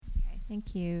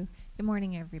Thank you. Good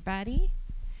morning, everybody.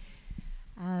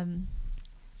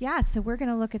 So we're going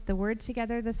to look at the Word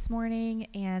together this morning,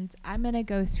 and I'm going to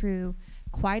go through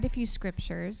quite a few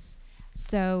scriptures.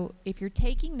 So if you're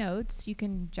taking notes, you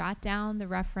can jot down the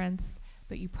reference,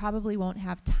 but you probably won't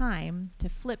have time to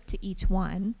flip to each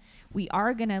one. We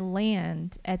are going to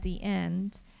land at the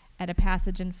end at a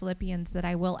passage in Philippians that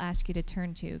I will ask you to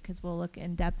turn to because we'll look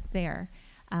in depth there.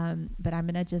 But I'm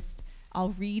going to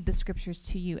I'll read the scriptures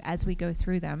to you as we go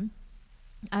through them.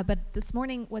 But this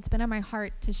morning, what's been on my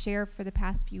heart to share for the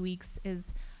past few weeks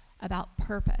is about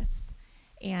purpose.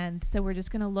 And so we're just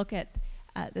going to look at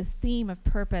the theme of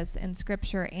purpose in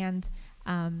Scripture. And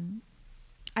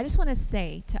I just want to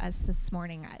say to us this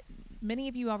morning, many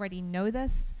of you already know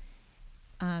this.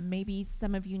 Maybe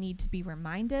some of you need to be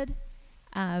reminded.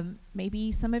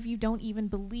 Maybe some of you don't even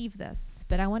believe this,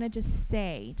 but I want to just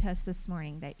say to us this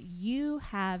morning that you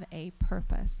have a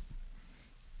purpose.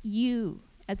 You,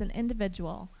 as an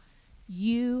individual,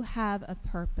 you have a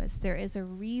purpose. There is a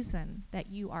reason that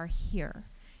you are here.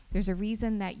 There's a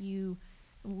reason that you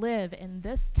live in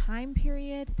this time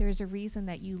period. There's a reason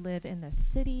that you live in this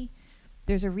city.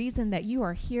 There's a reason that you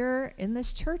are here in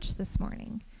this church this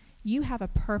morning. You have a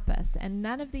purpose, and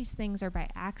none of these things are by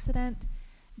accident.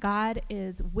 God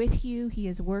is with you. He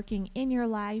is working in your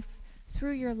life,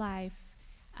 through your life.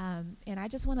 And I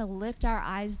just want to lift our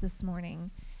eyes this morning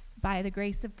by the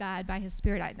grace of God, by His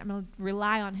Spirit. I'm going to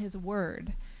rely on His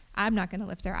Word. I'm not going to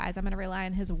lift our eyes. I'm going to rely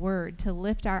on His Word to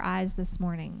lift our eyes this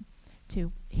morning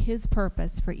to His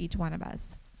purpose for each one of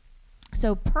us.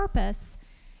 So purpose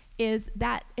is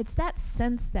that, it's that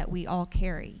sense that we all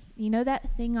carry. You know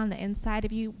that thing on the inside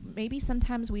of you? Maybe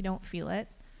sometimes we don't feel it.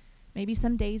 Maybe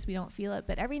some days we don't feel it,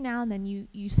 but every now and then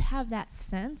you have that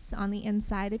sense on the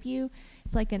inside of you.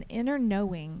 It's like an inner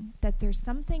knowing that there's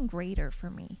something greater for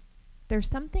me. There's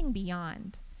something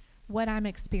beyond what I'm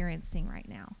experiencing right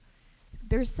now.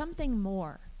 There's something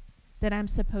more that I'm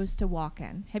supposed to walk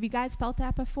in. Have you guys felt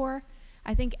that before?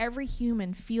 I think every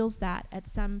human feels that at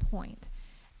some point.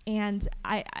 And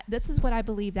this is what I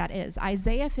believe that is.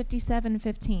 Isaiah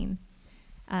 57:15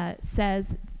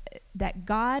 says that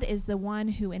God is the one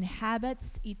who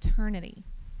inhabits eternity.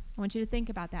 I want you to think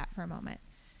about that for a moment.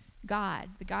 God,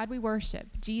 the God we worship,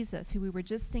 Jesus, who we were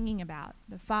just singing about,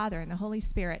 the Father and the Holy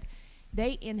Spirit,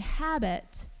 they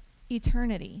inhabit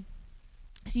eternity.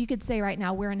 So you could say right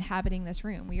now, we're inhabiting this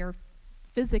room. We are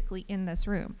physically in this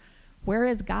room. Where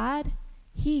is God?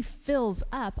 He fills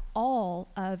up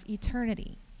all of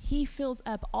eternity. He fills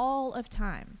up all of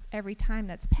time. Every time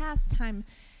that's past, time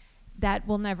that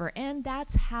will never end.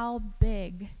 That's how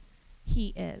big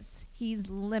He is. He's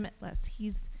limitless.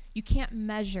 You can't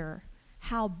measure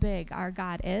how big our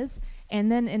God is. And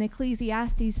then in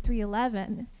Ecclesiastes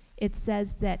 3:11, it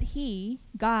says that He,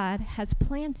 God, has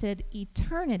planted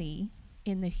eternity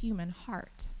in the human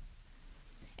heart.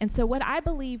 And so what I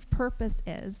believe purpose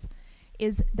is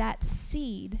that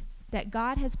seed that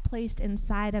God has placed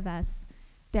inside of us,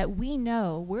 that we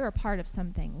know we're a part of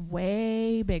something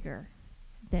way bigger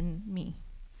than me.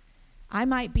 I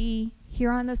might be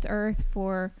here on this earth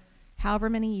for however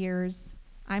many years.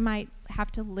 I might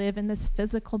have to live in this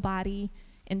physical body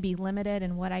and be limited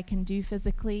in what I can do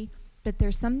physically, but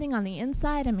there's something on the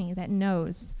inside of me that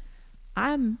knows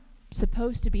I'm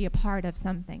supposed to be a part of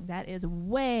something that is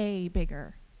way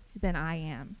bigger than I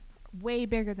am, way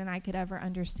bigger than I could ever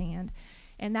understand.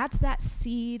 And that's that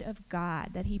seed of God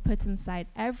that He puts inside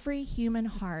every human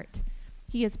heart.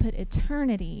 He has put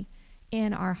eternity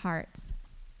in our hearts.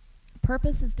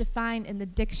 Purpose is defined in the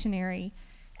dictionary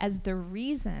as the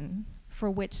reason for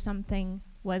which something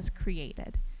was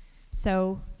created.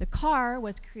 So the car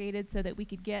was created so that we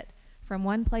could get from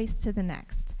one place to the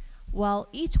next. Well,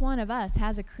 each one of us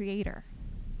has a creator.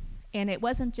 And it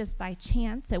wasn't just by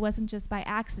chance. It wasn't just by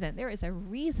accident. There is a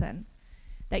reason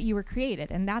that you were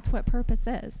created, and that's what purpose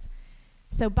is.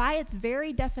 So by its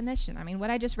very definition, I mean,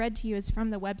 what I just read to you is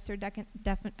from the Webster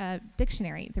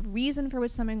Dictionary, the reason for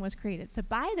which something was created. So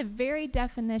by the very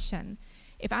definition,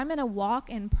 if I'm going to walk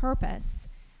in purpose,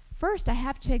 first I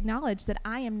have to acknowledge that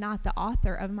I am not the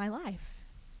author of my life.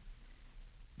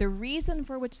 The reason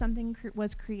for which something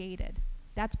was created,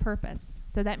 that's purpose.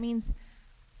 So that means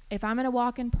if I'm going to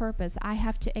walk in purpose, I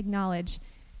have to acknowledge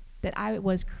that I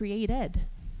was created,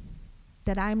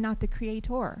 that I'm not the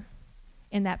creator.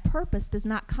 And that purpose does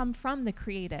not come from the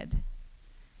created.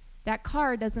 That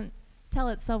car doesn't tell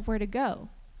itself where to go.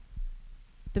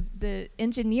 The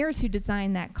engineers who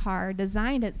designed that car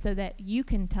designed it so that you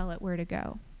can tell it where to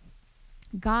go.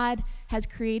 God has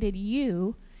created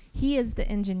you. He is the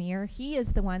engineer. He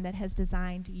is the one that has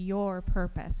designed your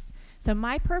purpose. So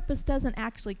my purpose doesn't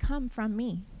actually come from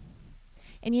me.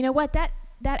 And you know what? That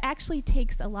actually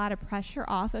takes a lot of pressure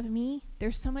off of me.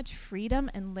 There's so much freedom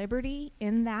and liberty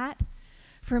in that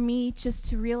for me, just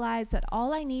to realize that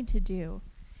all I need to do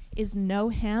is know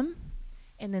him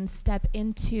and then step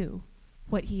into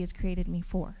what he has created me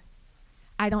for.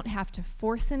 I don't have to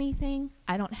force anything.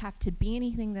 I don't have to be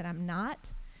anything that I'm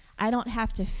not. I don't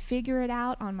have to figure it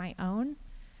out on my own.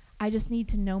 I just need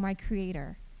to know my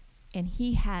Creator, and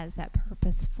he has that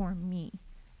purpose for me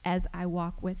as I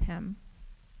walk with him.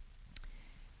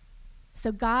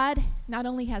 So God not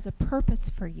only has a purpose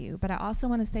for you, but I also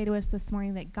want to say to us this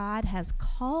morning that God has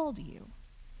called you.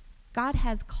 God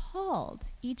has called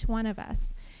each one of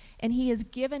us, and he has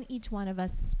given each one of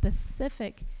us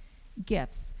specific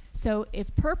gifts. So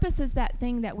if purpose is that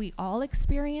thing that we all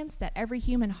experience, that every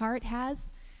human heart has,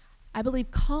 I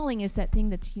believe calling is that thing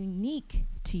that's unique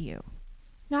to you.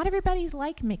 Not everybody's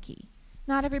like Mickey.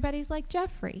 Not everybody's like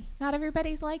Jeffrey. Not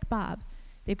everybody's like Bob.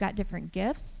 They've got different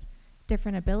gifts,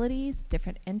 different abilities,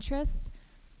 different interests.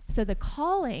 So the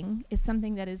calling is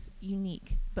something that is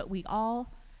unique, but we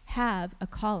all have a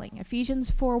calling.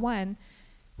 Ephesians 4:1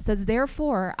 says,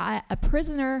 "Therefore, a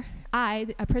prisoner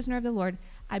of the Lord,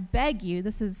 I beg you,"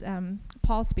 this is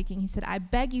Paul speaking, he said, "I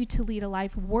beg you to lead a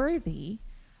life worthy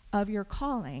of your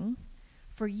calling,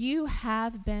 for you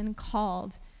have been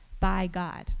called by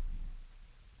God."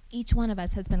 Each one of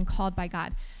us has been called by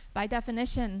God. By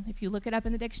definition, if you look it up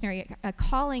in the dictionary, a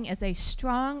calling is a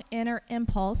strong inner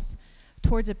impulse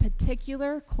towards a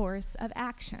particular course of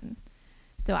action.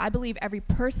 So I believe every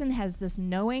person has this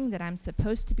knowing that I'm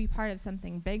supposed to be part of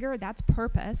something bigger. That's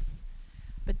purpose.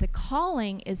 But the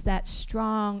calling is that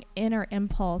strong inner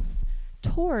impulse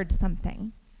toward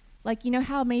something. Like, you know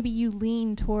how maybe you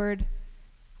lean toward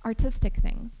artistic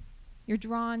things? You're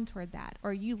drawn toward that.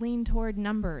 Or you lean toward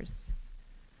numbers.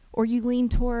 Or you lean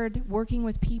toward working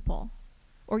with people.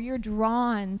 Or you're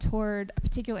drawn toward a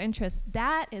particular interest.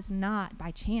 That is not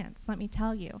by chance, let me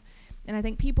tell you. And I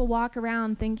think people walk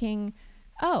around thinking,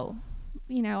 oh,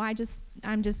 you know, I'm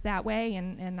just that way,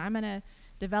 and I'm going to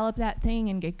develop that thing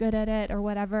and get good at it or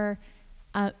whatever.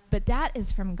 But that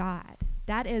is from God.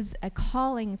 That is a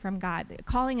calling from God.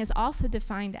 Calling is also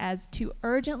defined as to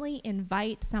urgently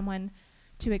invite someone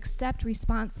to accept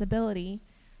responsibility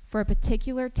for a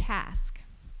particular task.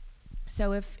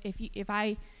 So if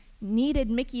I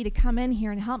needed Mickey to come in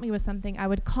here and help me with something, I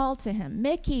would call to him,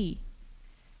 "Mickey."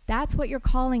 That's what your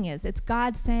calling is. It's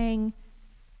God saying,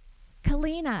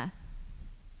 "Kalina,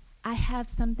 I have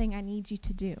something I need you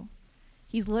to do."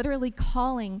 He's literally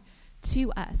calling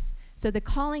to us. So the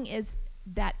calling is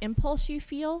that impulse you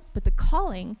feel, but the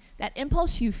calling, that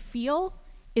impulse you feel,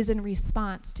 is in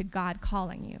response to God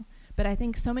calling you. But I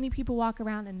think so many people walk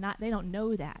around and they don't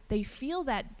know that. They feel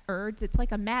that urge. It's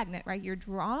like a magnet, right? You're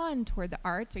drawn toward the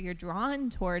arts, or you're drawn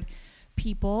toward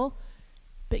people,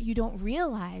 but you don't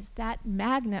realize that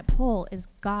magnet pull is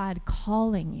God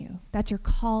calling you. That's your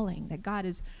calling, that God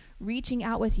is reaching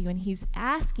out with you, and he's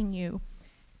asking you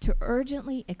to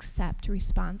urgently accept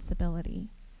responsibility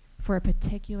for a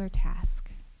particular task.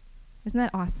 Isn't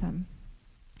that awesome?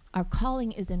 Our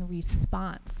calling is in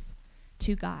response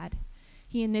to God.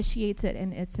 He initiates it,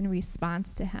 and it's in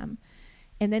response to him.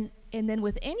 And then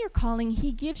within your calling,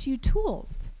 he gives you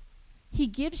tools. He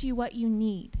gives you what you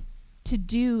need to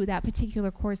do that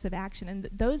particular course of action. And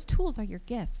those tools are your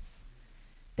gifts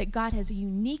that God has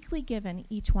uniquely given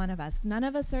each one of us. None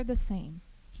of us are the same.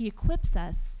 He equips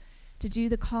us to do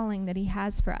the calling that he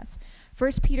has for us.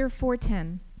 1 Peter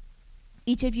 4:10,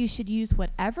 "Each of you should use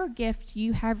whatever gift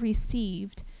you have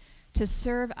received to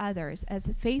serve others as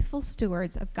faithful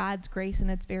stewards of God's grace in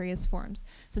its various forms."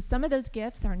 So some of those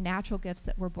gifts are natural gifts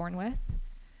that we're born with.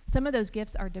 Some of those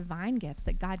gifts are divine gifts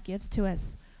that God gives to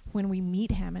us when we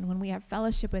meet him and when we have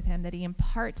fellowship with him, that he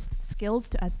imparts skills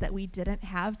to us that we didn't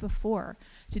have before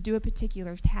to do a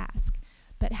particular task.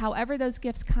 But however those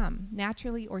gifts come,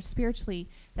 naturally or spiritually,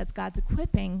 that's God's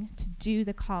equipping to do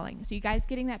the calling. So you guys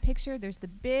getting that picture? There's the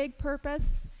big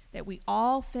purpose that we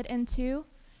all fit into.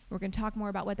 We're going to talk more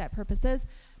about what that purpose is.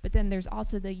 But then there's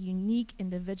also the unique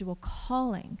individual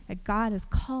calling that God is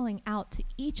calling out to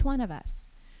each one of us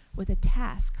with a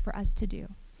task for us to do.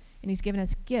 And he's given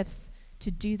us gifts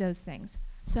to do those things.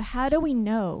 So how do we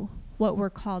know what we're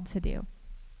called to do?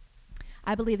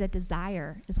 I believe that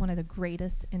desire is one of the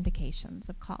greatest indications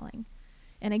of calling.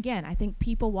 And again, I think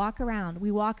people walk around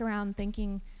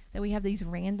thinking that we have these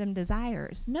random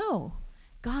desires. No,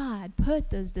 God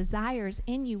put those desires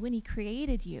in you when he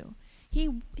created you.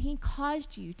 He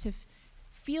caused you to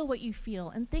feel what you feel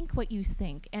and think what you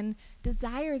think and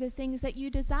desire the things that you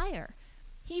desire.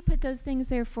 He put those things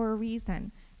there for a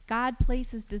reason. God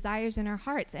places desires in our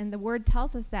hearts, and the word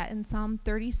tells us that in Psalm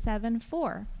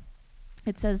 37:4.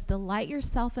 It says, "Delight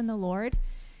yourself in the Lord,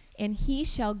 and he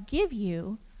shall give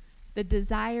you the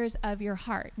desires of your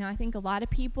heart." Now, I think a lot of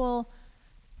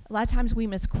times we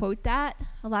misquote that.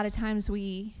 A lot of times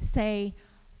we say,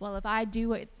 well, if I do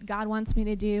what God wants me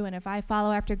to do, and if I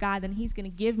follow after God, then he's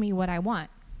going to give me what I want.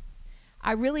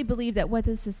 I really believe that what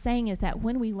this is saying is that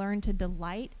when we learn to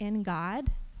delight in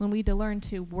God, when we learn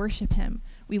to worship him,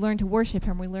 we learn to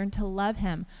love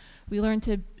him, we learn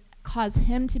to cause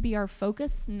him to be our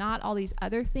focus, not all these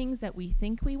other things that we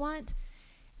think we want,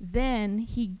 then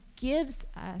he gives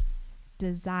us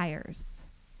desires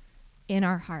in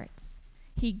our hearts.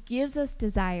 He gives us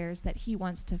desires that he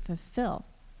wants to fulfill.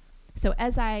 So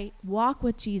as I walk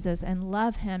with Jesus and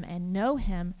love him and know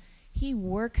him, he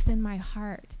works in my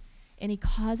heart, and he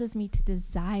causes me to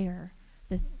desire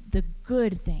the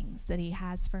good things that he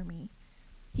has for me.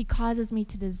 He causes me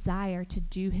to desire to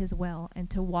do his will and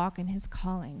to walk in his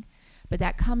calling. But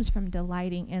that comes from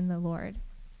delighting in the Lord.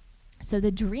 So the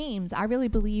dreams, I really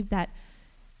believe that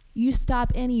you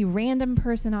stop any random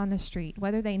person on the street,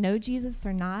 whether they know Jesus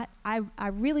or not, I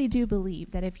really do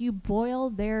believe that if you boil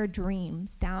their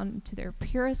dreams down to their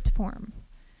purest form,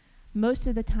 most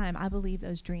of the time I believe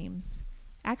those dreams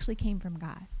actually came from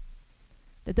God.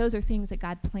 That those are things that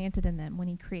God planted in them when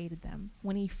he created them,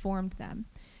 when he formed them.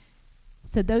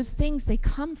 So those things, they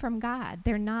come from God.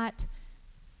 They're not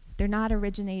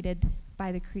originated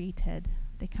by the created.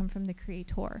 They come from the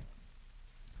Creator.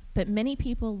 But many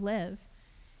people live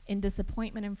in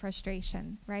disappointment and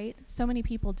frustration, right? So many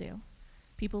people do.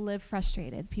 People live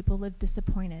frustrated. People live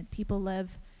disappointed. People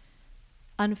live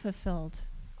unfulfilled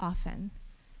often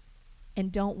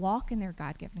and don't walk in their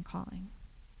God-given calling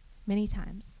many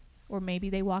times. Or maybe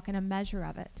they walk in a measure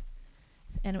of it.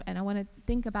 And I want to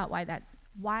think about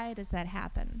why does that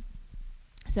happen?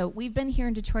 So we've been here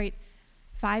in Detroit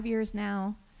 5 years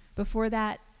now. Before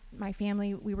that, my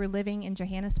family, we were living in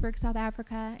Johannesburg, South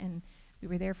Africa, and we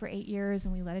were there for 8 years,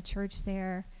 and we led a church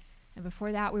there. And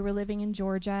before that, we were living in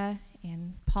Georgia,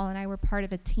 and Paul and I were part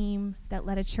of a team that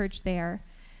led a church there.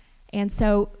 And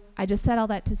so I just said all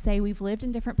that to say we've lived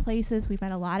in different places. We've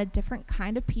met a lot of different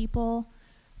kind of people,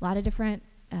 a lot of different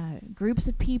groups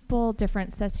of people,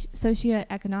 different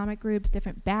socioeconomic groups,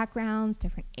 different backgrounds,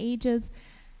 different ages.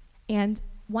 And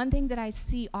one thing that I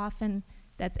see often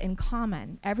that's in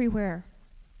common everywhere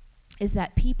is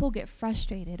that people get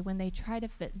frustrated when they try to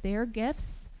fit their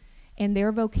gifts and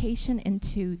their vocation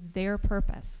into their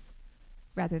purpose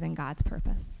rather than God's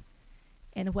purpose.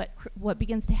 And what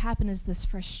begins to happen is this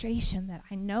frustration that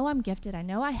I know I'm gifted, I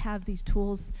know I have these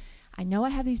tools, I know I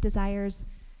have these desires,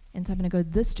 and so I'm going to go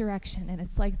this direction. And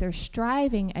it's like they're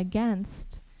striving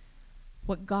against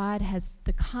what God has,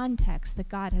 the context that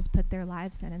God has put their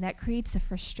lives in. And that creates a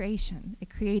frustration. It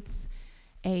creates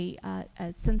a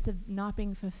sense of not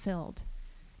being fulfilled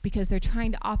because they're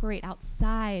trying to operate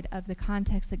outside of the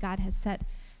context that God has set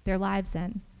their lives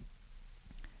in.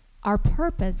 Our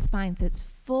purpose finds its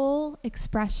full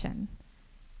expression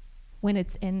when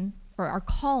it's in, or our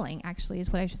calling actually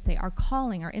is what I should say. Our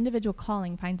calling, our individual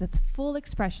calling finds its full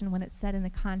expression when it's set in the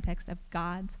context of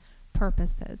God's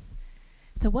purposes.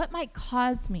 So what might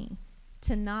cause me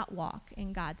to not walk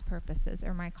in God's purposes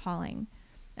or my calling?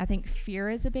 I think fear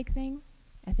is a big thing.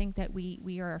 I think that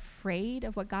we are afraid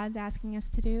of what God's asking us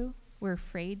to do. We're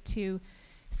afraid to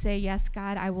say, yes,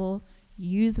 God, I will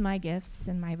use my gifts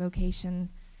and my vocation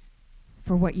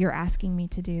for what you're asking me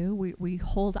to do. We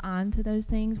hold on to those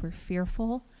things. We're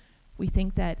fearful. We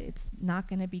think that it's not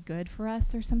going to be good for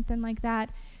us or something like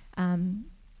that.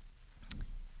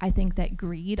 I think that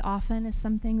greed often is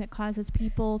something that causes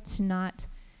people to not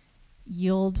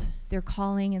yield their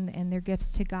calling and their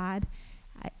gifts to God.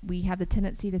 We have the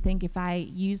tendency to think if I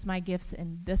use my gifts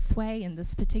in this way, in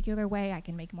this particular way, I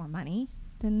can make more money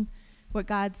than what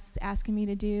God's asking me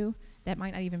to do. That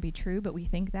might not even be true, but we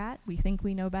think that. We think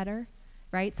we know better,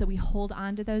 right? So we hold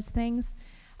on to those things.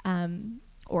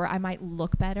 Or I might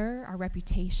look better, our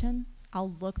reputation.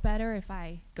 I'll look better if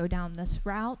I go down this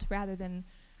route rather than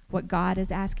what God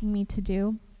is asking me to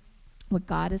do, what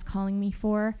God is calling me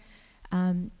for.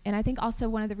 And I think also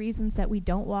one of the reasons that we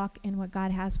don't walk in what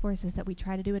God has for us is that we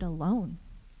try to do it alone.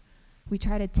 We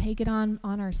try to take it on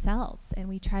ourselves, and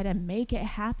we try to make it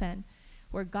happen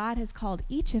where God has called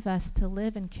each of us to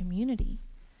live in community.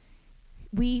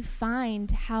 We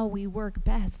find how we work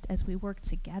best as we work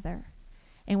together.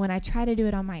 And when I try to do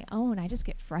it on my own, I just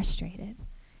get frustrated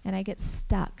and I get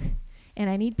stuck. And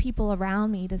I need people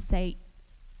around me to say,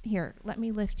 here, let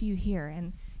me lift you here,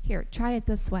 and here, try it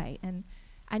this way. And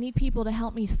I need people to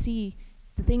help me see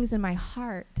the things in my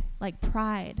heart, like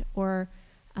pride or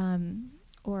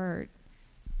Or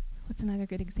what's another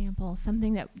good example?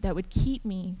 Something that would keep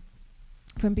me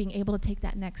from being able to take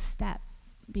that next step,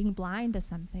 being blind to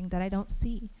something that I don't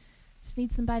see. Just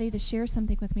need somebody to share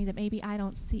something with me that maybe I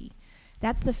don't see.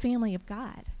 That's the family of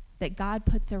God that God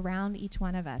puts around each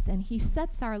one of us. And he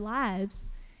sets our lives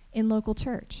in local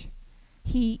church.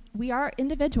 We are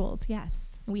individuals,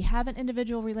 yes. We have an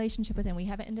individual relationship with him. We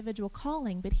have an individual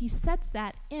calling, but he sets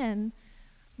that in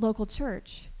local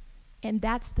church. And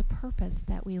that's the purpose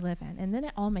that we live in. And then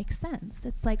it all makes sense.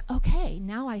 It's like, okay,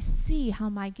 now I see how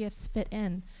my gifts fit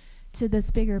in to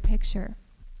this bigger picture.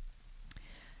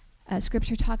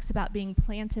 Scripture talks about being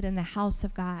planted in the house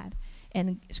of God.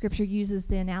 And Scripture uses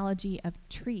the analogy of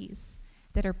trees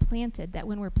that are planted, that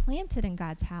when we're planted in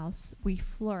God's house, we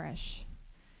flourish.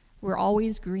 We're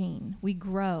always green. We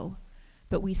grow.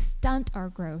 But we stunt our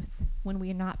growth when we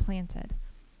are not planted.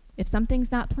 If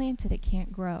something's not planted, it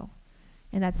can't grow.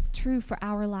 And that's true for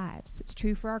our lives. It's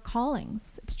true for our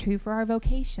callings. It's true for our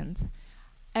vocations.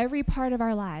 Every part of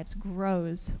our lives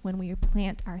grows when we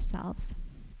plant ourselves.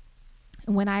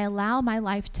 And when I allow my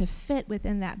life to fit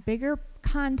within that bigger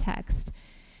context,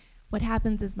 what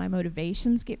happens is my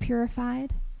motivations get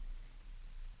purified.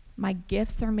 My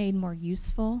gifts are made more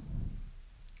useful.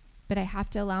 But I have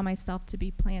to allow myself to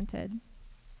be planted.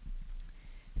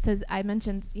 So as I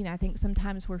mentioned, I think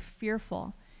sometimes we're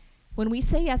fearful. When we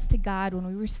say yes to God, when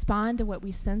we respond to what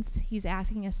we sense he's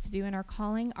asking us to do in our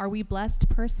calling, are we blessed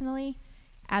personally?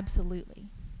 Absolutely.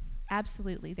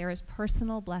 Absolutely. There is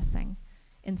personal blessing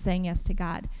in saying yes to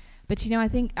God. But I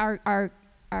think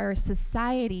our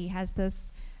society has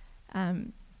this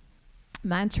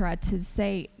mantra to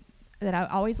say that I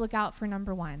always look out for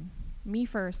number one. Me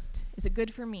first. Is it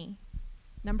good for me?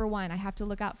 Number one. I have to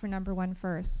look out for number one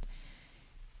first.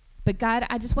 But God,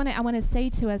 I want to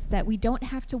say to us that we don't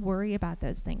have to worry about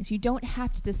those things. You don't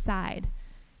have to decide,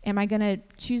 am I going to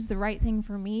choose the right thing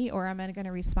for me, or am I going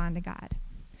to respond to God?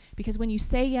 Because when you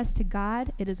say yes to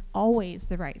God, it is always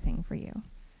the right thing for you.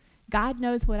 God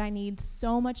knows what I need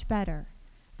so much better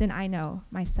than I know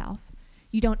myself.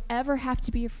 You don't ever have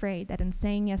to be afraid that in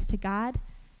saying yes to God,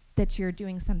 that you're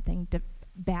doing something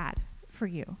bad for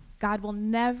you. God will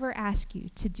never ask you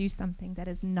to do something that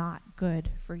is not good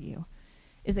for you.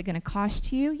 Is it going to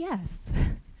cost you? Yes.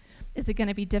 Is it going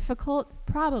to be difficult?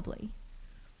 Probably.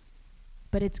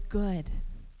 But it's good.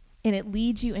 And it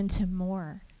leads you into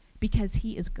more because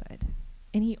he is good.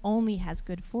 And he only has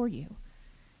good for you.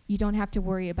 You don't have to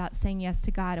worry about saying yes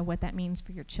to God and what that means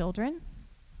for your children.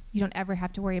 You don't ever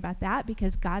have to worry about that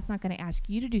because God's not going to ask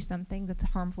you to do something that's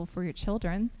harmful for your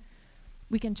children.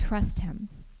 We can trust him.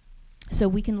 So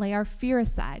we can lay our fear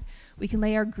aside. We can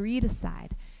lay our greed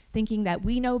aside, thinking that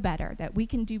we know better, that we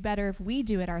can do better if we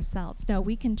do it ourselves. No,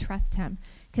 we can trust him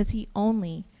because he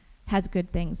only has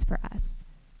good things for us.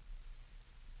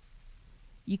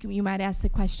 You might ask the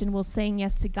question, will saying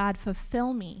yes to God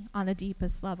fulfill me on the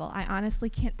deepest level? I honestly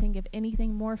can't think of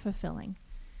anything more fulfilling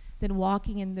than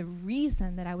walking in the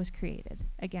reason that I was created.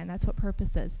 Again, that's what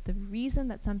purpose is, the reason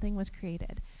that something was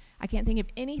created. I can't think of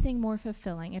anything more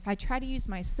fulfilling. If I try to use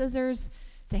my scissors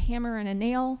to hammer in a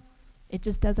nail, it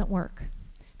just doesn't work.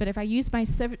 But if I use my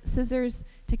scissors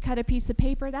to cut a piece of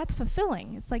paper, that's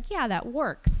fulfilling. It's like, yeah, that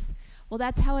works. Well,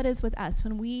 that's how it is with us.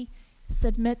 When we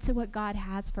submit to what God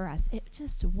has for us, it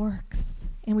just works.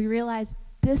 And we realize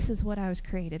this is what I was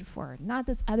created for, not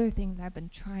this other thing that I've been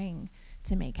trying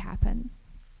to make happen.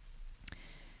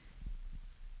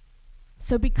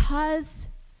 So because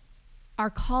our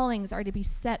callings are to be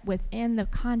set within the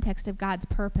context of God's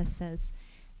purposes,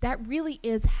 that really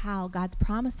is how God's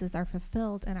promises are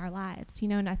fulfilled in our lives.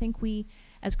 And I think we,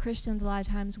 as Christians, a lot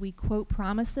of times we quote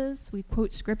promises, we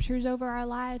quote scriptures over our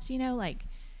lives,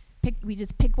 we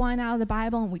just pick one out of the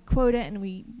Bible and we quote it and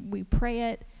we pray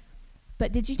it.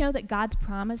 But did you know that God's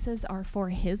promises are for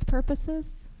his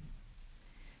purposes?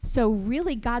 So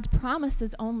really, God's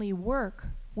promises only work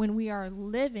when we are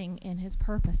living in his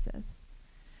purposes.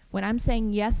 When I'm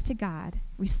saying yes to God,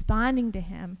 responding to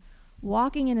him,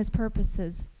 walking in his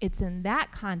purposes, it's in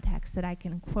that context that I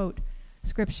can quote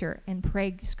scripture and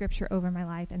pray scripture over my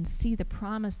life and see the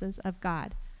promises of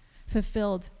God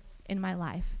fulfilled in my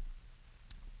life.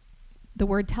 The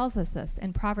word tells us this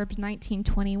in Proverbs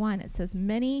 19:21. It says,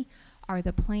 "Many are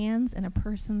the plans in a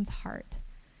person's heart,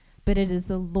 but it is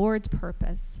the Lord's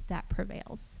purpose that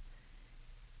prevails."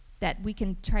 That we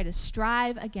can try to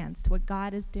strive against what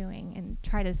God is doing and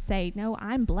try to say, no,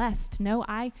 I'm blessed. No,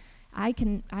 I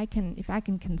can, if I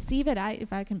can conceive it,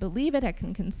 if I can believe it, I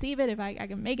can conceive it, if I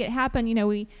can make it happen.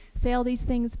 We say all these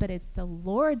things, but it's the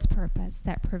Lord's purpose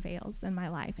that prevails in my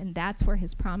life, and that's where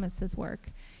his promises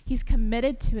work. He's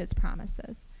committed to his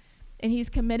promises. And he's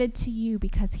committed to you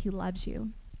because he loves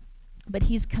you. But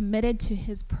he's committed to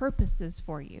his purposes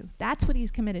for you. That's what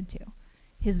he's committed to.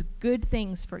 His good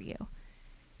things for you.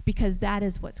 Because that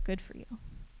is what's good for you.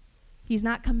 He's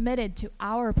not committed to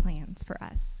our plans for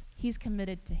us. He's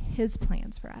committed to his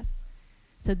plans for us.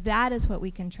 So that is what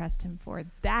we can trust him for.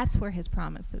 That's where his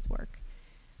promises work.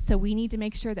 So we need to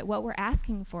make sure that what we're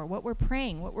asking for, what we're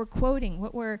praying, what we're quoting,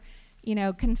 what we're,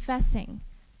 confessing,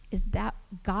 is that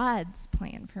God's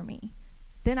plan for me.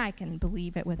 Then I can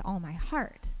believe it with all my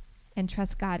heart and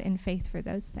trust God in faith for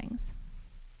those things.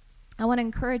 I want to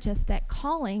encourage us that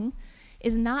calling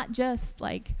is not just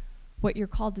like what you're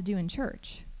called to do in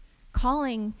church.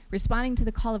 Calling, responding to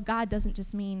the call of God doesn't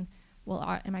just mean,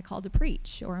 well, am I called to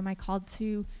preach? Or am I called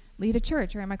to lead a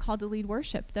church? Or am I called to lead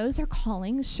worship? Those are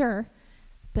callings, sure.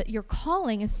 But your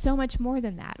calling is so much more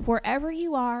than that. Wherever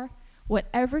you are,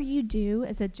 whatever you do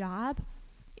as a job,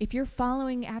 if you're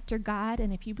following after God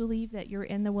and if you believe that you're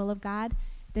in the will of God,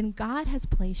 then God has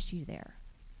placed you there,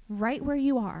 right where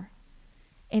you are.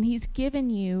 And he's given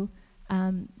you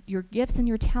your gifts and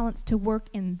your talents to work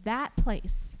in that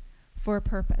place for a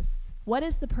purpose. What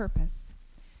is the purpose?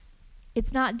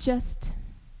 It's not just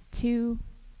to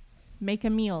make a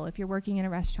meal if you're working in a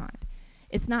restaurant.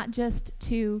 It's not just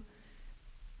to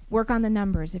work on the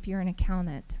numbers if you're an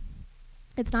accountant.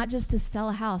 It's not just to sell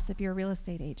a house if you're a real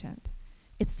estate agent.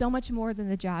 It's so much more than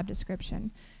the job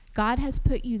description. God has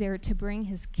put you there to bring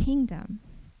his kingdom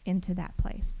into that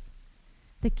place.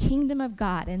 The kingdom of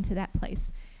God into that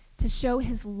place. To show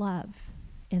his love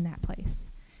in that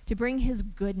place. To bring his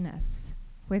goodness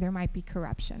where there might be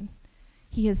corruption.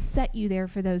 He has set you there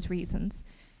for those reasons.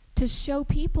 To show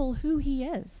people who he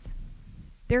is.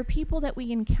 There are people that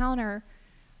we encounter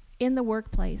in the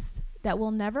workplace that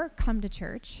will never come to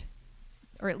church,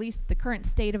 or at least the current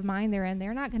state of mind they're in.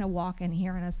 They're not going to walk in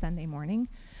here on a Sunday morning.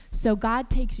 So God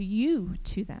takes you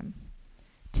to them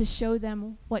to show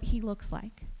them what he looks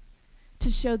like,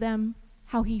 to show them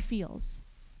how he feels.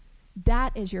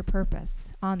 That is your purpose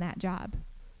on that job.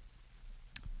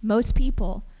 Most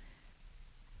people,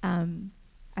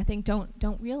 I think,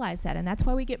 don't realize that, and that's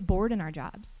why we get bored in our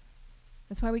jobs.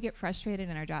 That's why we get frustrated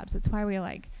in our jobs. That's why we're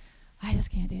like, I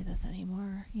just can't do this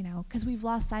anymore, because we've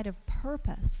lost sight of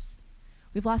purpose.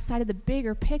 We've lost sight of the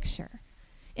bigger picture.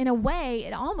 In a way,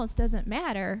 it almost doesn't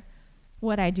matter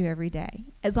what I do every day.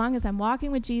 As long as I'm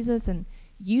walking with Jesus and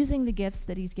using the gifts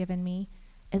that he's given me,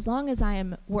 as long as I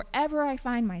am, wherever I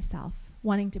find myself,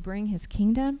 wanting to bring his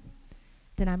kingdom,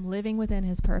 then I'm living within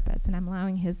his purpose, and I'm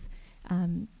allowing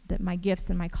my gifts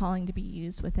and my calling to be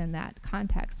used within that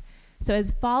context. So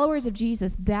as followers of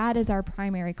Jesus, that is our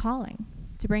primary calling,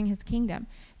 to bring his kingdom.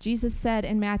 Jesus said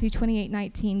in Matthew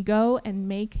 28:19, go and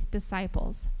make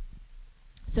disciples.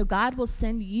 So God will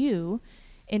send you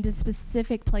into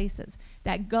specific places.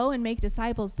 That go and make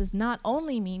disciples does not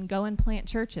only mean go and plant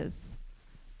churches.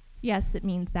 Yes, it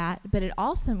means that, but it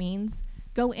also means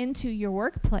go into your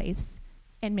workplace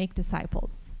and make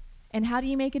disciples. And how do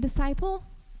you make a disciple?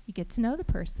 You get to know the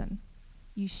person.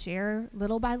 You share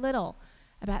little by little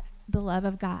about the love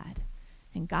of God.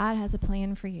 And God has a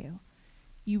plan for you.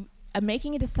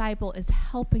 Making a disciple is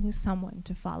helping someone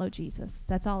to follow Jesus.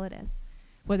 That's all it is,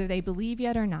 whether they believe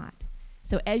yet or not.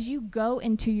 So as you go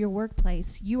into your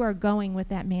workplace, you are going with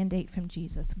that mandate from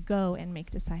Jesus. Go and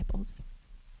make disciples.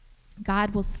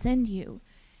 God will send you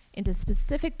into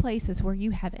specific places where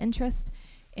you have interest,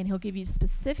 and he'll give you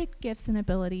specific gifts and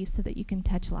abilities so that you can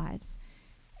touch lives.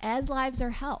 As lives are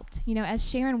helped, as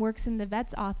Sharon works in the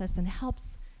vet's office and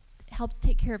helps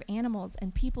take care of animals,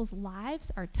 and people's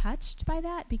lives are touched by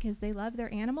that because they love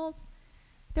their animals,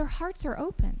 their hearts are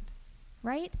opened,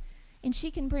 right? And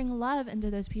she can bring love into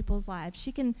those people's lives.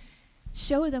 She can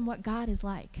show them what God is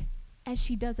like as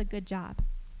she does a good job.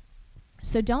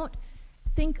 So don't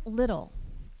think little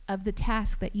of the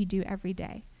task that you do every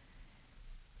day.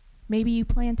 Maybe you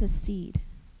plant a seed.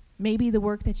 Maybe the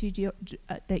work that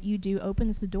you do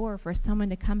opens the door for someone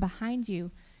to come behind you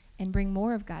and bring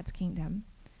more of God's kingdom.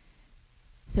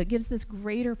 So it gives this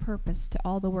greater purpose to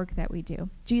all the work that we do.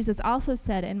 Jesus also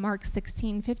said in Mark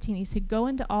 16:15, he said, go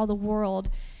into all the world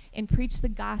and preach the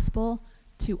gospel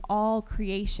to all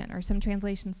creation, or some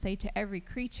translations say to every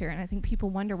creature. And I think people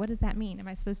wonder, what does that mean? Am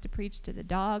I supposed to preach to the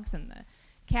dogs and the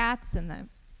cats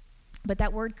but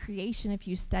that word creation, if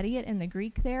you study it in the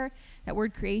Greek there, that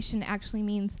word creation actually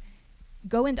means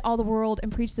go into all the world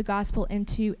and preach the gospel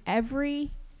into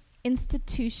every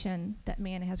institution that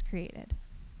man has created.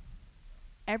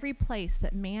 Every place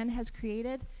that man has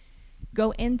created,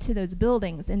 go into those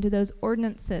buildings, into those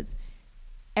ordinances,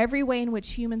 every way in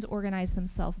which humans organize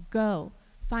themselves. Go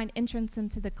find entrance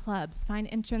into the clubs, find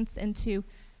entrance into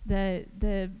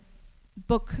the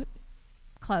book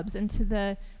clubs, into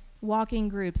the walking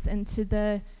groups, into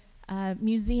the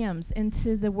museums,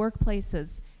 into the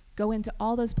workplaces. Go into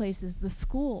all those places, the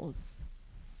schools,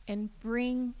 and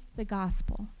bring the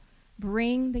gospel.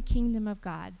 Bring the kingdom of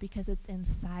God, because it's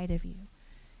inside of you.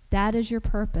 That is your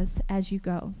purpose as you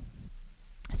go.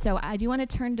 So I do want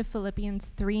to turn to Philippians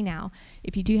 3 now.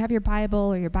 If you do have your Bible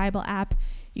or your Bible app,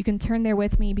 you can turn there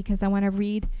with me, because I want to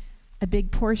read a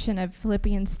big portion of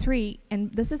Philippians 3.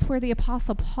 And this is where the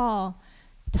Apostle Paul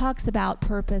talks about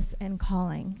purpose and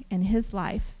calling and his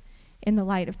life in the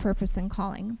light of purpose and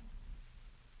calling.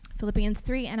 Philippians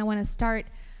 3, and I want to start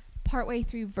partway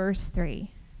through verse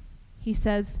 3. He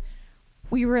says,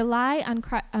 "We rely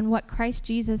on what Christ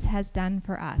Jesus has done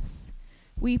for us.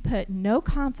 We put no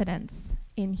confidence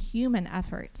in human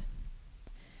effort.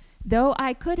 Though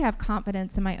I could have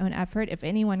confidence in my own effort if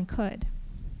anyone could.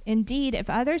 Indeed, if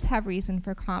others have reason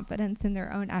for confidence in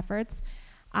their own efforts,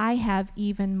 I have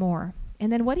even more."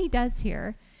 And then what he does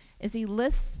here is he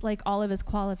lists like all of his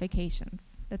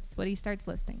qualifications. That's what he starts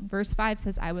listing. Verse 5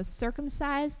 says, "I was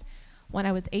circumcised when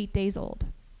I was 8 days old.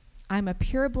 I'm a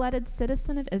pure-blooded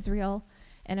citizen of Israel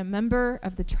and a member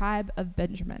of the tribe of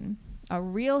Benjamin, a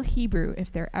real Hebrew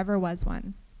if there ever was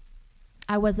one.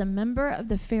 I was a member of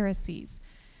the Pharisees,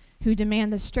 who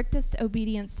demand the strictest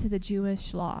obedience to the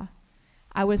Jewish law.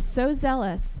 I was so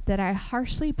zealous that I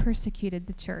harshly persecuted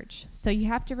the church." So you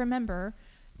have to remember,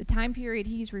 the time period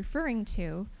he's referring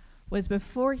to was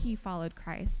before he followed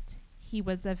Christ. He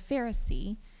was a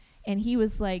Pharisee, and he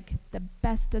was like the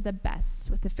best of the best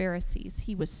with the Pharisees.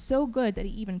 He was so good that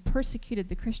he even persecuted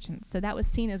the Christians. So that was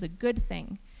seen as a good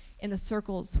thing in the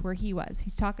circles where he was.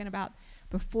 He's talking about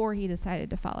before he decided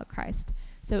to follow Christ.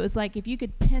 So it was like if you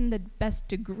could pin the best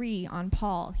degree on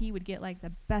Paul, he would get like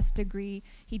the best degree.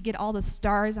 He'd get all the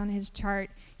stars on his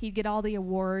chart. He'd get all the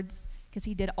awards because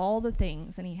he did all the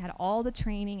things and he had all the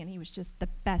training and he was just the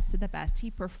best of the best.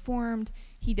 He performed.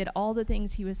 He did all the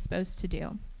things he was supposed to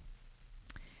do.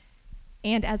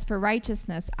 "And as for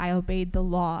righteousness, I obeyed the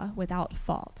law without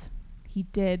fault." He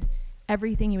did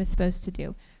everything he was supposed to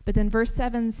do. But then verse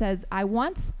 7 says, "I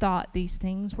once thought these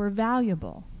things were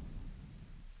valuable."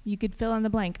 You could fill in the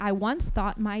blank. I once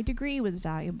thought my degree was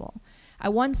valuable. I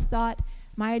once thought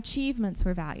my achievements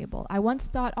were valuable. I once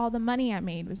thought all the money I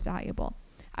made was valuable.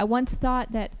 I once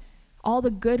thought that all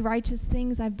the good, righteous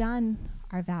things I've done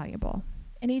are valuable.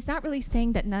 And he's not really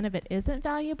saying that none of it isn't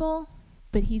valuable,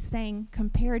 but he's saying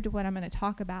compared to what I'm going to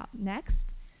talk about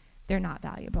next, they're not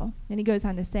valuable. And he goes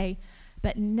on to say,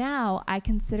 "But now I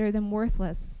consider them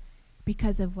worthless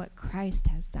because of what Christ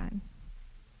has done."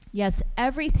 Yes,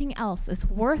 everything else is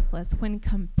worthless when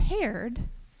compared.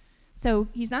 So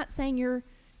he's not saying your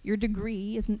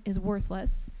degree is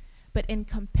worthless, but in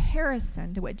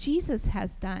comparison to what Jesus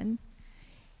has done,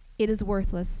 it is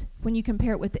worthless when you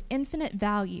compare it with the infinite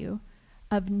value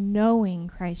of knowing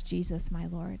Christ Jesus, my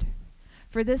Lord.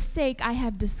 "For this sake I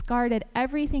have discarded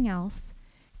everything else,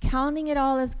 counting it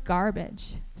all as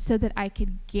garbage, so that I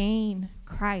could gain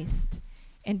Christ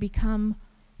and become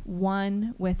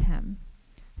one with him."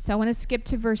 So I want to skip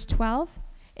to verse 12.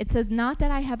 It says, "Not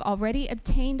that I have already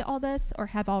obtained all this or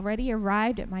have already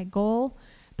arrived at my goal,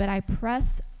 but I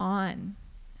press on."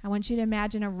 I want you to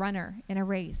imagine a runner in a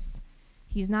race.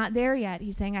 He's not there yet.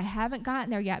 He's saying, I haven't gotten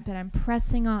there yet, but I'm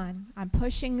pressing on. I'm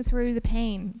pushing through the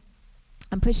pain.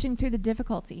 I'm pushing through the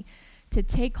difficulty to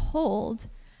take hold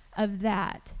of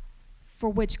that for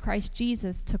which Christ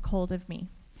Jesus took hold of me.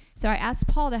 So I asked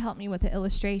Paul to help me with the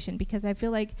illustration because I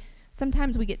feel like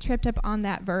sometimes we get tripped up on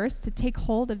that verse to take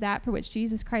hold of that for which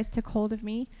Jesus Christ took hold of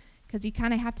me, because you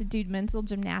kind of have to do mental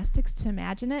gymnastics to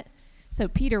imagine it. So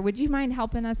Peter, would you mind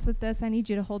helping us with this? I need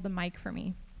you to hold the mic for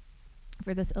me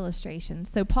for this illustration.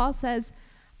 So Paul says,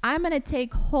 I'm going to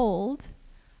take hold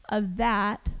of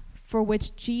that for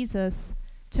which Jesus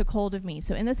took hold of me.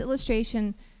 So in this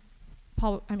illustration,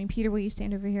 Peter, will you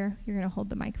stand over here? You're going to hold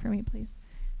the mic for me, please.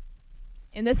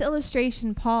 In this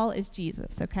illustration, Paul is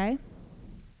Jesus, okay?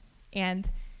 And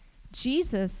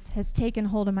Jesus has taken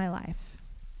hold of my life.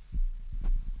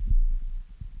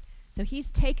 So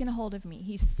he's taken hold of me.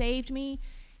 He's saved me.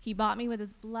 He bought me with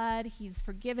his blood. He's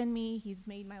forgiven me. He's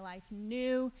made my life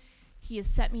new. He has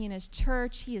set me in his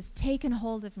church. He has taken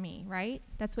hold of me, right?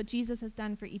 That's what Jesus has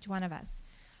done for each one of us.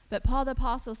 But Paul the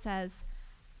Apostle says,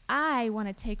 I want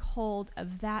to take hold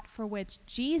of that for which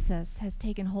Jesus has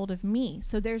taken hold of me.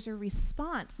 So there's a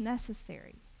response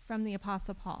necessary from the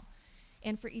Apostle Paul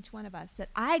and for each one of us that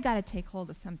I got to take hold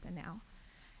of something now.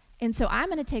 And so I'm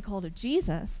going to take hold of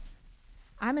Jesus.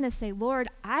 I'm going to say, Lord,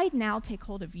 I now take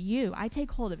hold of you. I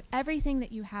take hold of everything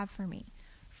that you have for me.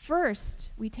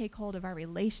 First, we take hold of our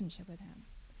relationship with him.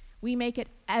 We make it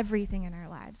everything in our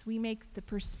lives. We make the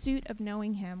pursuit of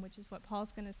knowing him, which is what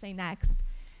Paul's going to say next,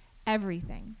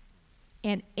 everything.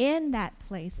 And in that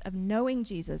place of knowing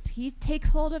Jesus, he takes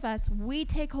hold of us, we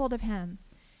take hold of him.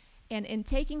 And in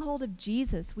taking hold of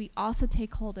Jesus, we also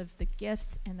take hold of the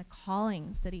gifts and the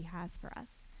callings that he has for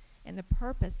us and the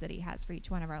purpose that he has for each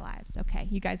one of our lives. Okay,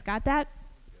 you guys got that?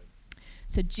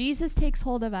 So Jesus takes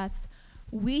hold of us,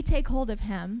 we take hold of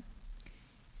him,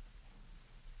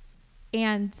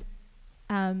 and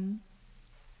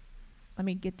let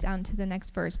me get down to the next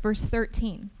verse. Verse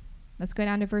 13. Let's go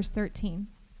down to verse 13.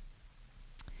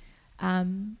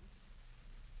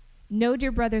 No,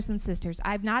 dear brothers and sisters,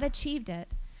 I've not achieved it,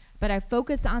 but I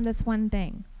focus on this one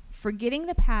thing. Forgetting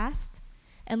the past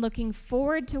and looking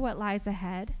forward to what lies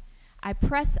ahead, I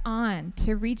press on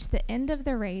to reach the end of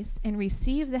the race and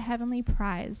receive the heavenly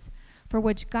prize for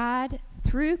which God,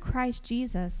 through Christ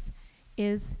Jesus,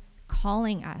 is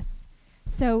calling us.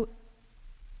 So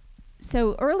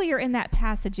earlier in that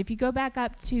passage, if you go back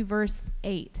up to verse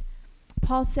 8,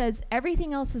 Paul says,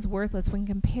 everything else is worthless when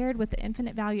compared with the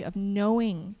infinite value of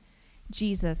knowing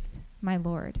Jesus, my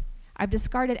Lord. I've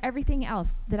discarded everything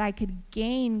else that I could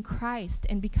gain Christ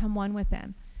and become one with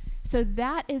him. So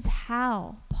that is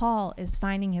how Paul is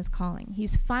finding his calling.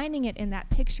 He's finding it in that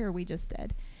picture we just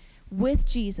did with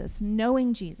Jesus,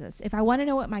 knowing Jesus. If I want to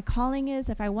know what my calling is,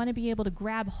 if I want to be able to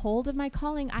grab hold of my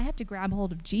calling, I have to grab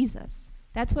hold of Jesus.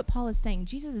 That's what Paul is saying.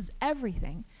 Jesus is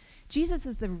everything. Jesus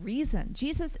is the reason.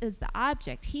 Jesus is the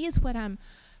object. He is what I'm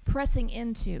pressing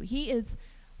into. He is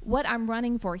what I'm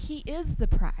running for. He is the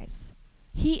prize.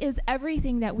 He is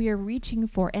everything that we are reaching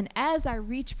for. And as I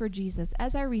reach for Jesus,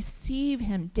 as I receive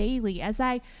him daily, as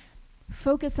I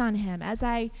focus on him, as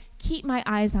I keep my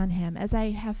eyes on him, as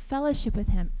I have fellowship with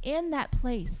him, in that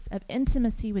place of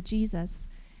intimacy with Jesus,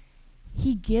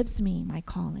 he gives me my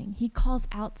calling. He calls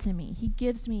out to me. He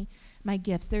gives me my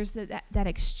gifts. There's that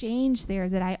exchange there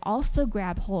that I also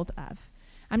grab hold of.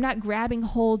 I'm not grabbing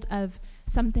hold of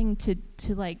something to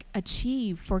like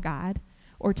achieve for God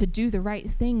or to do the right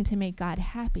thing to make God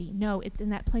happy. No, it's in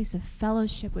that place of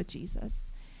fellowship with Jesus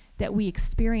that we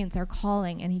experience our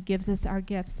calling, and he gives us our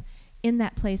gifts in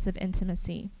that place of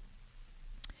intimacy.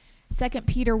 2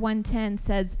 Peter 1:10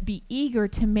 says, be eager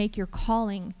to make your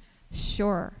calling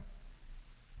sure.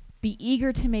 Be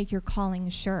eager to make your calling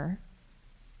sure.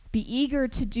 Be eager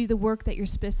to do the work that you're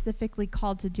specifically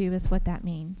called to do is what that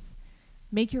means.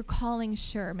 Make your calling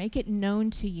sure. Make it known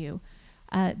to you.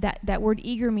 That word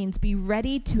eager means be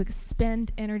ready to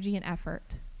expend energy and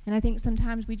effort. And I think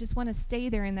sometimes we just want to stay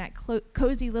there in that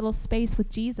cozy little space with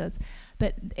Jesus.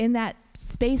 But in that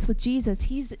space with Jesus,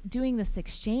 he's doing this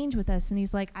exchange with us. And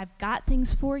he's like, I've got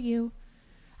things for you.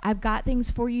 I've got things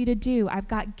for you to do. I've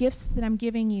got gifts that I'm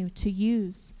giving you to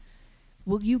use.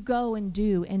 Will you go and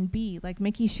do and be, like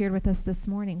Mickey shared with us this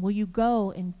morning, will you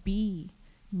go and be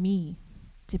me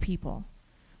to people?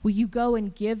 Will you go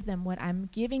and give them what I'm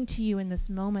giving to you in this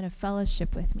moment of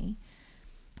fellowship with me?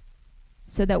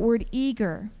 So that word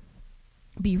eager,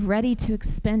 be ready to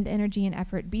expend energy and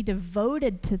effort, be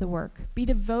devoted to the work. Be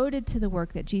devoted to the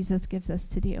work that Jesus gives us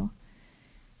to do.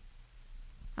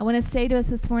 I want to say to us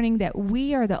this morning that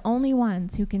we are the only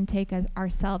ones who can take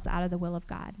ourselves out of the will of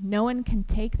God. No one can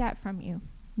take that from you.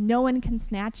 No one can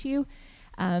snatch you.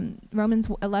 Romans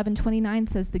 11:29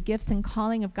 says the gifts and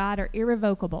calling of God are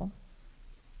irrevocable.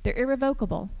 They're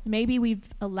irrevocable. Maybe we've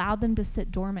allowed them to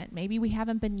sit dormant. Maybe we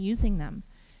haven't been using them.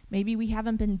 Maybe we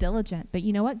haven't been diligent. But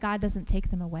you know what? God doesn't take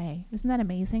them away. Isn't that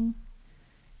amazing?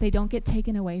 They don't get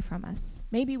taken away from us.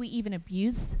 Maybe we even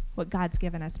abuse what God's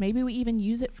given us. Maybe we even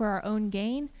use it for our own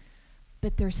gain,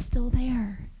 but they're still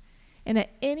there. And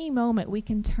at any moment, we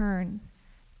can turn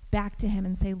back to him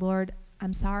and say, Lord,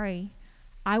 I'm sorry.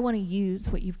 I want to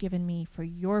use what you've given me for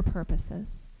your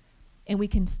purposes. And we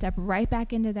can step right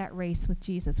back into that race with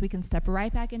Jesus. We can step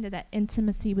right back into that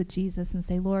intimacy with Jesus and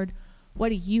say, Lord, what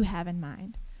do you have in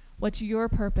mind? What's your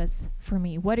purpose for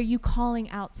me? What are you calling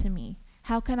out to me?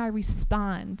 How can I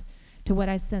respond to what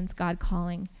I sense God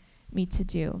calling me to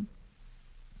do?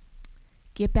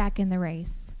 Get back in the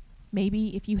race.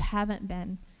 Maybe if you haven't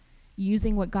been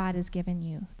using what God has given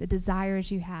you, the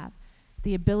desires you have,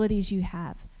 the abilities you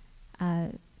have,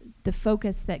 the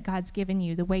focus that God's given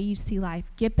you, the way you see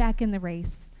life, get back in the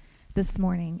race this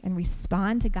morning and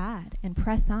respond to God and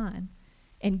press on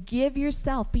and give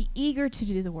yourself, be eager to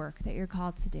do the work that you're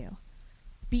called to do.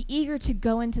 Be eager to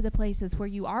go into the places where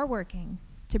you are working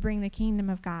to bring the kingdom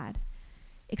of God.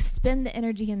 Expend the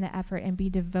energy and the effort and be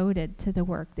devoted to the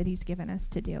work that he's given us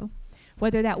to do.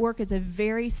 Whether that work is a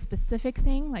very specific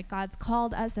thing, like God's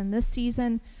called us in this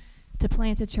season to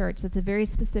plant a church, that's a very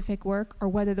specific work, or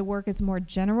whether the work is more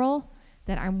general,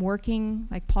 that I'm working,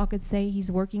 like Paul could say,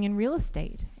 he's working in real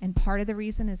estate. And part of the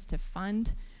reason is to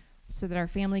fund so that our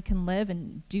family can live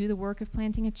and do the work of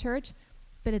planting a church.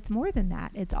 But it's more than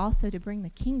that. It's also to bring the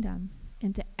kingdom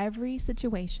into every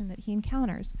situation that he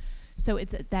encounters. So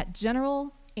it's that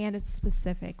general and it's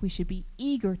specific. We should be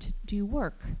eager to do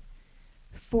work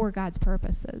for God's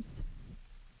purposes.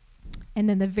 And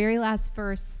then the very last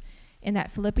verse in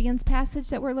that Philippians passage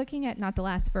that we're looking at, not the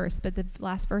last verse, but the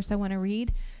last verse I want to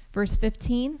read, verse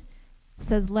 15,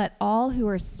 says, "Let all who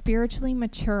are spiritually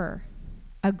mature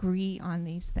agree on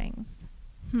these things."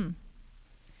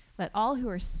 Let all who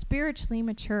are spiritually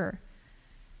mature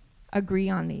agree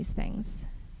on these things.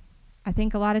 I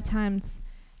think a lot of times,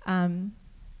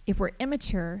 if we're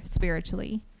immature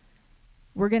spiritually,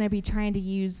 we're going to be trying to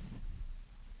use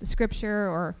the scripture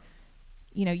or,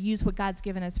 use what God's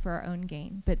given us for our own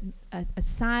gain. But a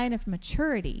sign of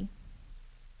maturity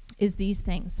is these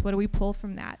things. What do we pull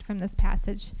from that, from this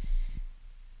passage?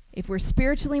 If we're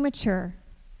spiritually mature,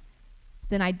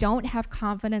 then I don't have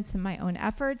confidence in my own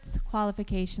efforts,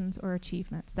 qualifications, or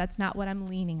achievements. That's not what I'm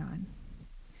leaning on.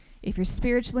 If you're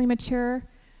spiritually mature,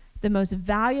 the most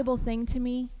valuable thing to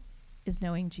me is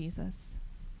knowing Jesus.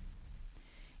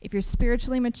 If you're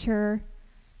spiritually mature,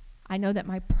 I know that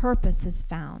my purpose is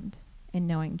found in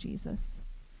knowing Jesus.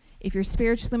 If you're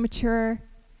spiritually mature,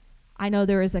 I know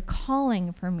there is a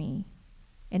calling for me,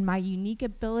 and my unique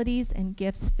abilities and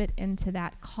gifts fit into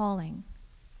that calling.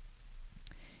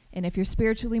 And if you're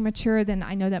spiritually mature, then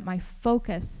I know that my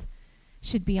focus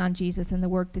should be on Jesus and the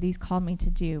work that he's called me to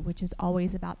do, which is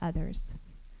always about others.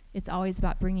 It's always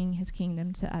about bringing his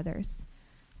kingdom to others.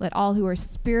 Let all who are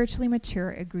spiritually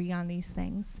mature agree on these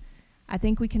things. I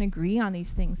think we can agree on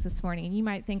these things this morning. And you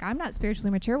might think, I'm not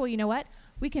spiritually mature. Well, you know what?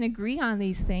 We can agree on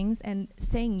these things, and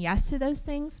saying yes to those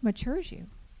things matures you.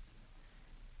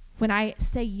 When I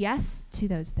say yes to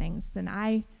those things, then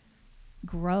I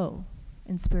grow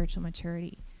in spiritual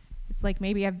maturity. It's like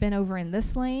maybe I've been over in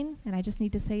this lane, and I just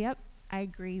need to say, yep, I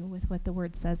agree with what the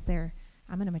word says there.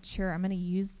 I'm going to mature. I'm going to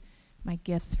use my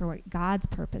gifts for what God's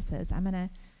purpose is. I'm going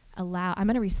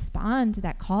to respond to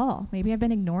that call. Maybe I've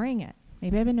been ignoring it.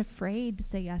 Maybe I've been afraid to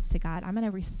say yes to God. I'm going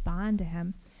to respond to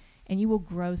him, and you will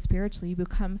grow spiritually. You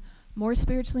become more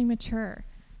spiritually mature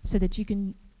so that you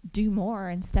can do more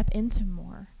and step into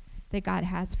more that God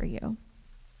has for you.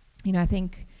 I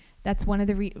think that's one of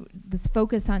this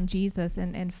focus on Jesus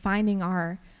and finding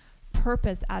our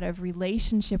purpose out of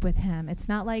relationship with him. It's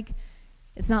not like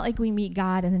we meet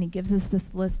God and then he gives us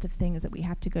this list of things that we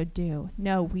have to go do.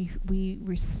 No, we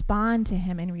respond to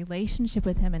him in relationship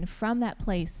with him, and from that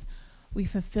place, we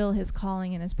fulfill his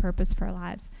calling and his purpose for our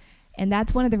lives. And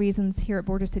that's one of the reasons here at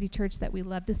Border City Church that we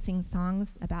love to sing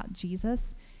songs about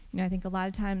Jesus. I think a lot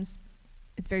of times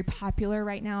it's very popular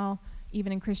right now,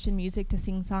 even in Christian music, to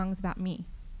sing songs about me.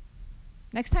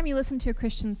 Next time you listen to a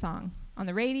Christian song on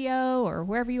the radio or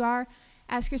wherever you are,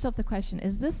 ask yourself the question,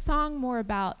 is this song more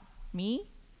about me,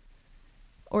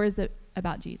 or is it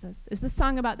about Jesus? Is this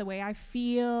song about the way I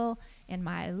feel in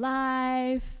my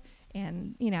life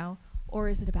and, or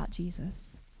is it about Jesus?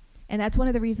 And that's one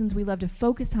of the reasons we love to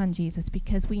focus on Jesus,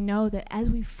 because we know that as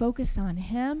we focus on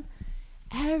him,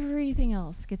 everything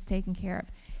else gets taken care of.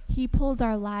 He pulls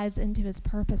our lives into his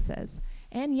purposes.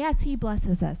 And yes, he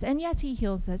blesses us. And yes, he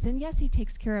heals us. And yes, he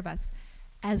takes care of us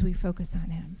as we focus on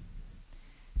him.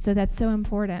 So that's so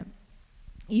important,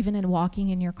 even in walking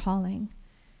in your calling.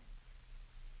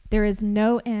 There is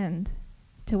no end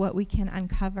to what we can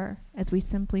uncover as we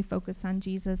simply focus on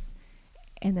Jesus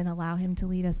and then allow him to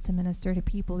lead us to minister to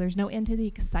people. There's no end to the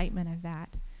excitement of that.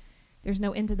 There's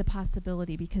no end to the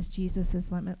possibility, because Jesus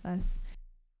is limitless.